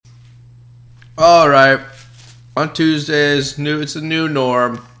All right. On Tuesdays, it's a new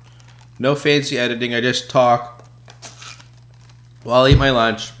norm. No fancy editing. I just talk while I eat my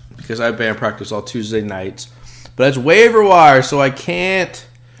lunch because I have band practice all Tuesday nights. But it's waiver wire, so I can't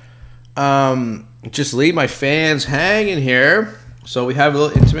just leave my fans hanging here. So we have a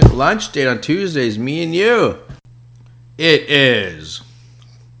little intimate lunch date on Tuesdays, me and you. It is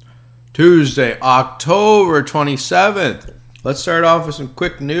Tuesday, October 27th. Let's start off with some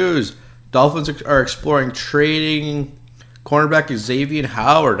quick news. Dolphins are exploring trading cornerback Xavier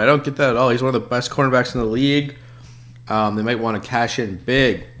Howard. I don't get that at all. He's one of the best cornerbacks in the league. They might want to cash in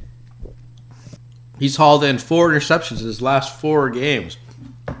big. He's hauled in 4 interceptions in his last 4 games.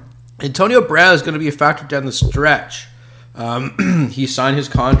 Antonio Brown is going to be a factor down the stretch. He signed his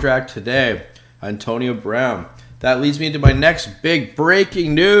contract today. Antonio Brown. That leads me into my next big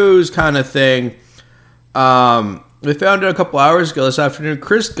breaking news kind of thing. We found out a couple hours ago this afternoon.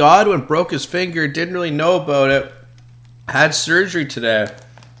 Chris Godwin broke his finger. Didn't really know about it. Had surgery today.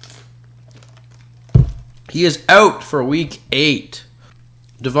 He is out for week 8.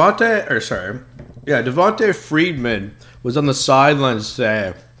 Devonta Freeman was on the sidelines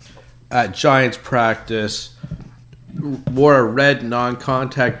today at Giants practice. Wore a red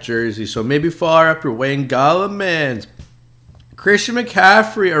non-contact jersey. So maybe far after Wayne Gallman. Christian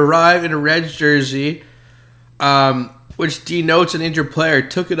McCaffrey arrived in a red jersey, which denotes an injured player.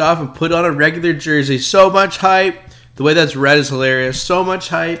 Took it off and put on a regular jersey. So much hype. The way that's red is hilarious. So much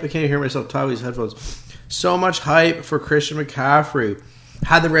hype. I can't hear myself talk with these headphones. So much hype for Christian McCaffrey.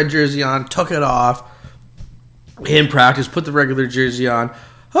 Had the red jersey on. Took it off. In practice. Put the regular jersey on.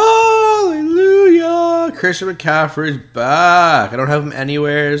 Hallelujah. Christian McCaffrey's back. I don't have him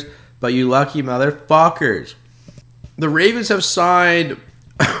anywheres, but you lucky motherfuckers. The Ravens have signed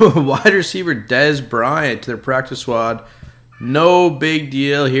wide receiver Dez Bryant to their practice squad. No big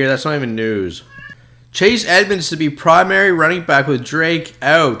deal here. That's not even news. Chase Edmonds to be primary running back with Drake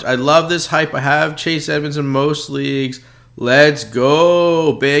out. I love this hype. I have Chase Edmonds in most leagues. Let's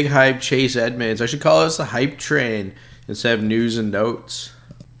go. Big hype Chase Edmonds. I should call this the hype train instead of news and notes.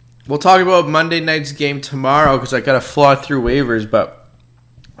 We'll talk about Monday night's game tomorrow because I got to fly through waivers, but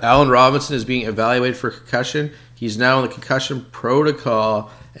Allen Robinson is being evaluated for concussion. He's now in the concussion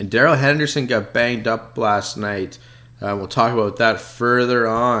protocol, and Darrell Henderson got banged up last night. We'll talk about that further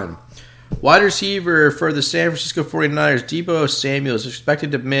on. Wide receiver for the San Francisco 49ers, Deebo Samuel, is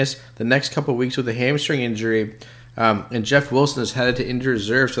expected to miss the next couple of weeks with a hamstring injury, and Jeff Wilson is headed to injured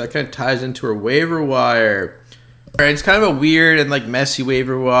reserve, so that kind of ties into our waiver wire. It's kind of a weird and messy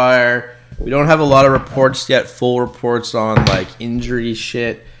waiver wire. We don't have a lot of reports yet, full reports on injury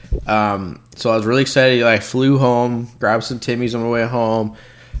shit. So I was really excited. I flew home, grabbed some Timmy's on my way home.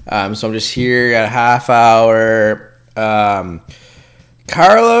 So I'm just here, got a half hour.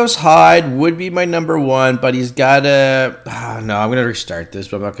 Carlos Hyde would be my number 1, but he's got to... no, I'm going to restart this,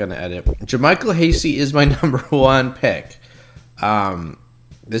 but I'm not going to edit. JaMycal Hasty is my number 1 pick.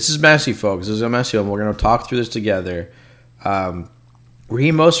 This is messy, folks. This is a messy one. We're going to talk through this together. Raheem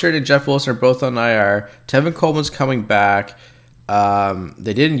Mostert and Jeff Wilson are both on IR. Tevin Coleman's coming back.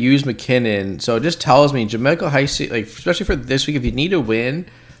 They didn't use McKinnon, so it just tells me JaMycal Hasty, especially for this week, if you need to win,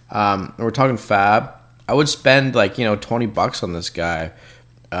 and we're talking fab, I would spend $20 on this guy.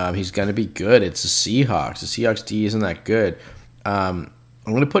 He's going to be good. It's the Seahawks. The Seahawks D isn't that good. I'm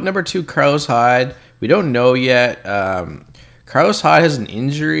going to put number 2, Carlos Hyde. We don't know yet. Carlos Hyde has an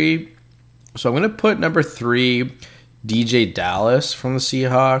injury, so I'm going to put number 3, DJ Dallas from the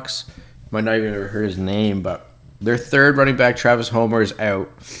Seahawks. Might not even have heard his name, but their third running back, Travis Homer, is out.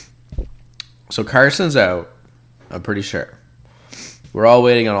 So Carson's out, I'm pretty sure. We're all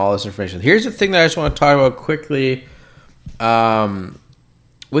waiting on all this information. Here's the thing that I just want to talk about quickly.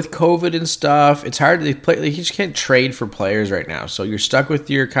 With COVID and stuff, it's hard to play. You just can't trade for players right now. So you're stuck with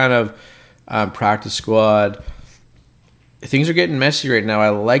your kind of practice squad. Things are getting messy right now. I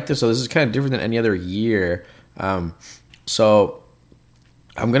like this. So this is kind of different than any other year. So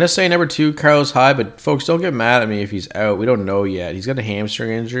I'm going to say number 2, Carlos Hyde. But folks, don't get mad at me if he's out. We don't know yet. He's got a hamstring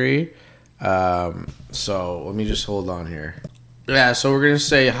injury. So let me just hold on here. Yeah, so we're going to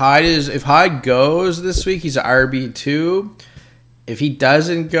say if Hyde goes this week, he's an RB2. If he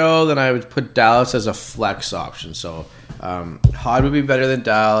doesn't go, then I would put Dallas as a flex option. So Hyde would be better than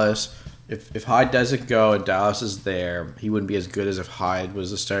Dallas. If Hyde doesn't go and Dallas is there, he wouldn't be as good as if Hyde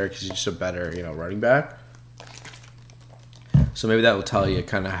was the starter because he's just a better running back. So maybe that will tell you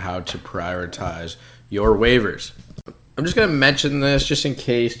kind of how to prioritize your waivers. I'm just going to mention this just in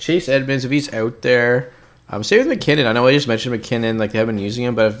case. Chase Edmonds, if he's out there... same with McKinnon. I know I just mentioned McKinnon, they haven't been using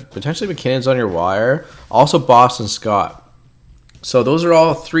him, but if potentially McKinnon's on your wire. Also Boston Scott. So those are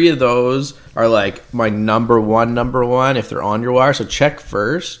all three of those are like my number one if they're on your wire. So check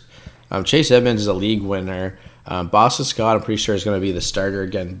first. Chase Edmonds is a league winner. Boston Scott, I'm pretty sure, is going to be the starter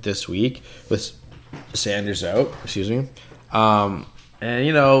again this week with Sanders out. Excuse me. And,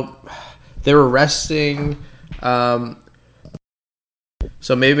 they were resting. So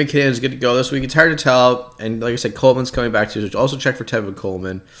maybe McKinnon's good to go this week. It's hard to tell. And like I said, Coleman's coming back too. So also check for Tevin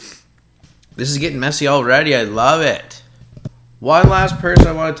Coleman. This is getting messy already. I love it. One last person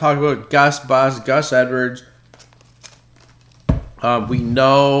I want to talk about, Gus Edwards. We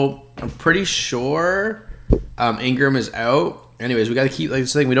know, I'm pretty sure Ingram is out. Anyways, we got to keep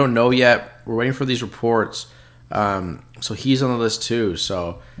this thing. We don't know yet. We're waiting for these reports. So he's on the list too.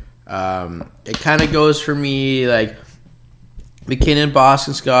 So it kind of goes for me like McKinnon,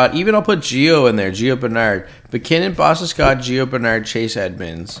 Boston Scott. Even I'll put Gio in there, Gio Bernard. McKinnon, Boston Scott, Gio Bernard, Chase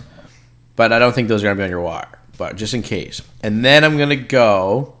Edmonds. But I don't think those are going to be on your wire. But just in case. And then I'm going to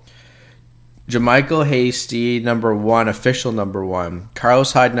go JaMychal Hasty, number 1, official number 1.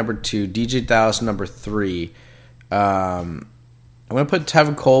 Carlos Hyde, number 2. DJ Dallas, number 3. I'm going to put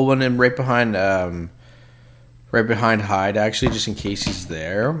Tevin Coleman in right behind Hyde, actually, just in case he's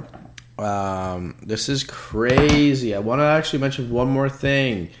there. This is crazy. I want to actually mention one more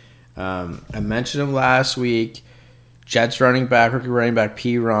thing. I mentioned him last week. Jets rookie running back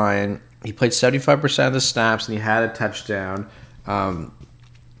P. Ryan. He played 75% of the snaps, and he had a touchdown.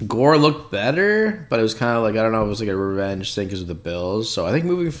 Gore looked better, but it was kind of like, I don't know, it was like a revenge thing because of the Bills. So I think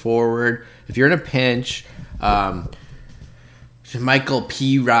moving forward, if you're in a pinch, Michael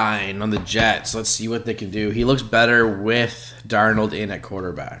P. Ryan on the Jets, let's see what they can do. He looks better with Darnold in at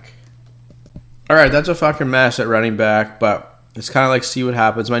quarterback. All right, that's a fucking mess at running back, but it's kind of like see what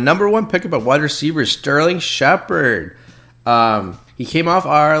happens. My number 1 pickup at wide receiver is Sterling Shepard. He came off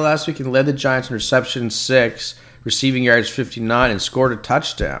IR last week and led the Giants in reception 6, receiving yards 59, and scored a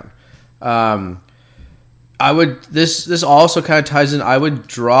touchdown. This also kind of ties in. I would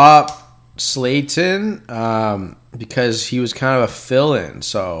drop Slayton because he was kind of a fill-in.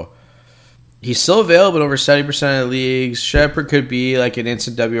 So he's still available in over 70% of leagues. Shepard could be like an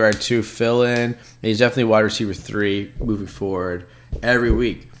instant WR2 fill-in. He's definitely wide receiver 3 moving forward every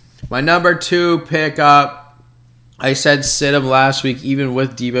week. My number 2 pickup, I said sit him last week, even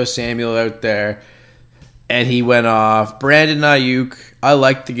with Deebo Samuel out there, and he went off. Brandon Ayuk, I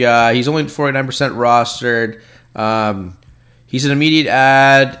like the guy. He's only 49% rostered. He's an immediate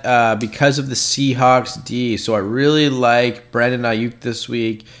add because of the Seahawks D, so I really like Brandon Ayuk this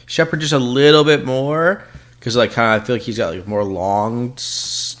week. Shepard just a little bit more because I feel like he's got like more long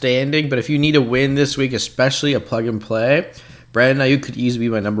standing. But if you need a win this week, especially a plug and play, Brandon Ayuk could easily be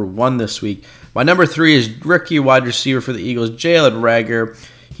my number 1 this week. My number 3 is rookie wide receiver for the Eagles, Jalen Reagor.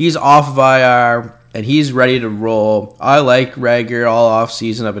 He's off of IR, and he's ready to roll. I like Reagor all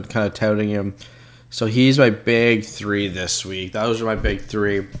offseason. I've been kind of touting him. So he's my big 3 this week. Those are my big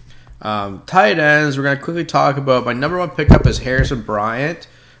 3. Tight ends, we're going to quickly talk about. My number 1 pickup is Harrison Bryant.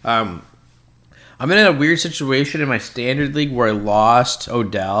 I'm in a weird situation in my standard league where I lost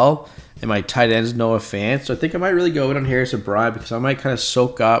Odell and my tight end's Noah Fant. So I think I might really go in on Harrison Bryant because I might kind of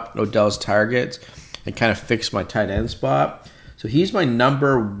soak up Odell's targets and kind of fix my tight end spot. So he's my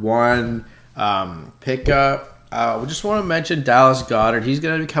number 1 pickup. We just want to mention Dallas Goedert. He's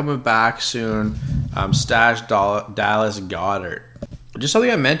going to be coming back soon. Stash Dallas Goedert. Just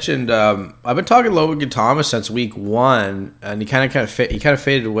something I mentioned. I've been talking Logan Thomas since week 1, and he kind of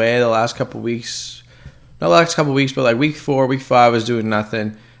faded away the last couple weeks. Not the last couple weeks, but like week 4, week 5 was doing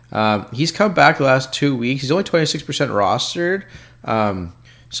nothing. He's come back the last 2 weeks. He's only 26% rostered.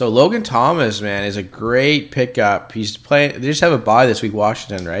 So Logan Thomas, man, is a great pickup. He's playing. They just have a bye this week,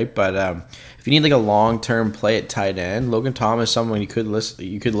 Washington, right? But if you need like a long-term play at tight end, Logan Thomas is someone you could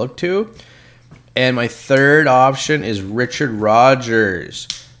look to. And my third option is Richard Rodgers,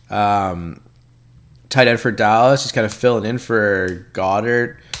 tight end for Dallas. He's kind of filling in for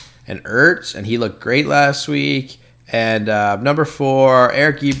Goddard and Ertz, and he looked great last week. And number 4,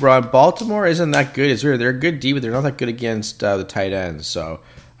 Eric Ebron. Baltimore isn't that good. It's weird. They're a good D, but they're not that good against the tight ends. So,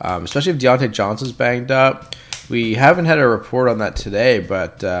 especially if Deontay Johnson's banged up. We haven't had a report on that today,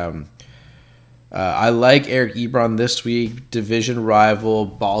 but I like Eric Ebron this week. Division rival,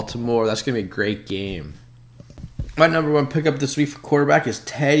 Baltimore. That's going to be a great game. My number 1 pickup this week for quarterback is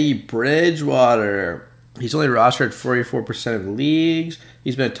Teddy Bridgewater. He's only rostered at 44% of leagues.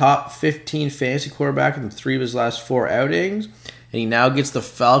 He's been a top 15 fantasy quarterback in 3 of his last 4 outings. And he now gets the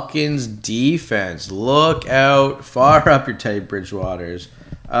Falcons defense. Look out. Far up your Teddy Bridgewaters.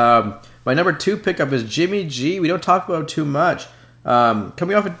 My number 2 pickup is Jimmy G. We don't talk about too much.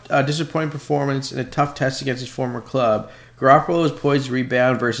 Coming off a disappointing performance in a tough test against his former club, Garoppolo is poised to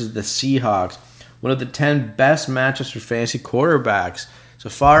rebound versus the Seahawks, one of the 10 best matchups for fantasy quarterbacks. So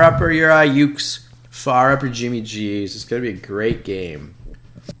far up are your Ayuks, far up your Jimmy G's. It's going to be a great game.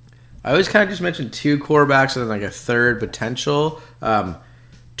 I always kind of just mention 2 quarterbacks and then like a third potential.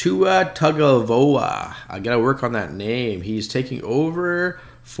 Tua Tagovailoa. I got to work on that name. He's taking over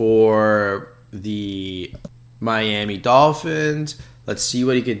for the Miami Dolphins. Let's see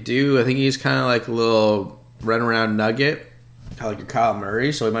what he could do. I think he's kind of like a little run-around nugget, kind of like your Kyle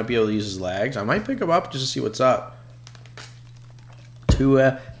Murray, so he might be able to use his legs. I might pick him up just to see what's up.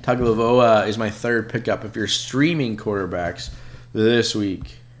 Tua Tagovailoa is my third pickup if you're streaming quarterbacks this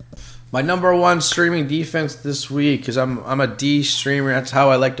week. My number 1 streaming defense this week, because I'm a D streamer. That's how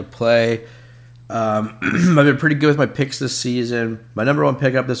I like to play. I've been pretty good with my picks this season. My number 1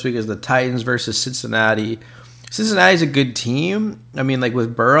 pickup this week is the Titans versus Cincinnati. Cincinnati's a good team. I mean, like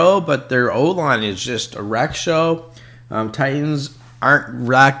with Burrow, but their O-line is just a wreck show. Titans aren't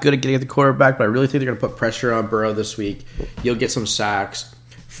that good at getting at the quarterback, but I really think they're going to put pressure on Burrow this week. You'll get some sacks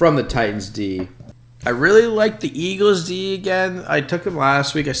from the Titans D. I really like the Eagles D again. I took them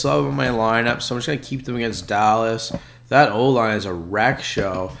last week. I still have them in my lineup, so I'm just going to keep them against Dallas. That O-line is a wreck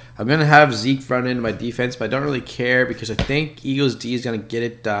show. I'm going to have Zeke run into my defense, but I don't really care because I think Eagles D is going to get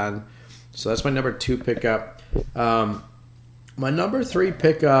it done. So that's my number 2 pickup. My number 3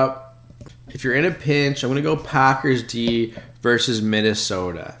 pickup, if you're in a pinch, I'm going to go Packers D versus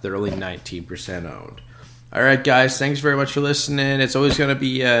Minnesota. They're only 19% owned. All right, guys, thanks very much for listening. It's always going to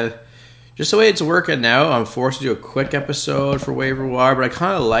be just the way it's working now. I'm forced to do a quick episode for Waiver Wire, but I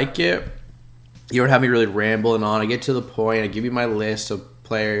kind of like it. You don't have me really rambling on. I get to the point. I give you my list of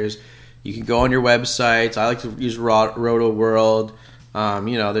players. You can go on your websites. I like to use Roto World.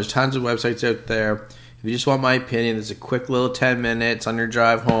 There's tons of websites out there. If you just want my opinion, it's a quick little 10 minutes on your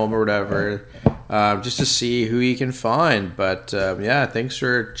drive home or whatever, just to see who you can find. But, thanks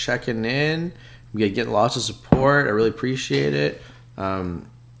for checking in. We're getting lots of support. I really appreciate it.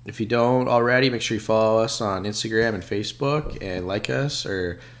 If you don't already, make sure you follow us on Instagram and Facebook and like us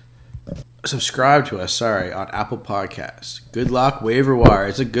or subscribe to us, on Apple Podcasts. Good luck, Waiver Wire.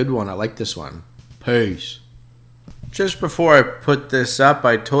 It's a good one. I like this one. Peace. Just before I put this up,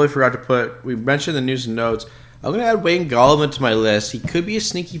 I totally forgot we mentioned the news and notes. I'm going to add Wayne Gallman to my list. He could be a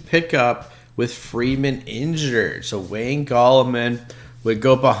sneaky pickup with Freeman injured. So Wayne Gallman would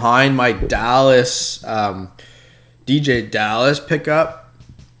go behind my Dallas, DJ Dallas pickup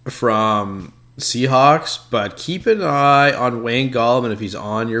from Seahawks. But keep an eye on Wayne Gallman if he's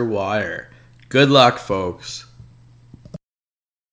on your wire. Good luck, folks.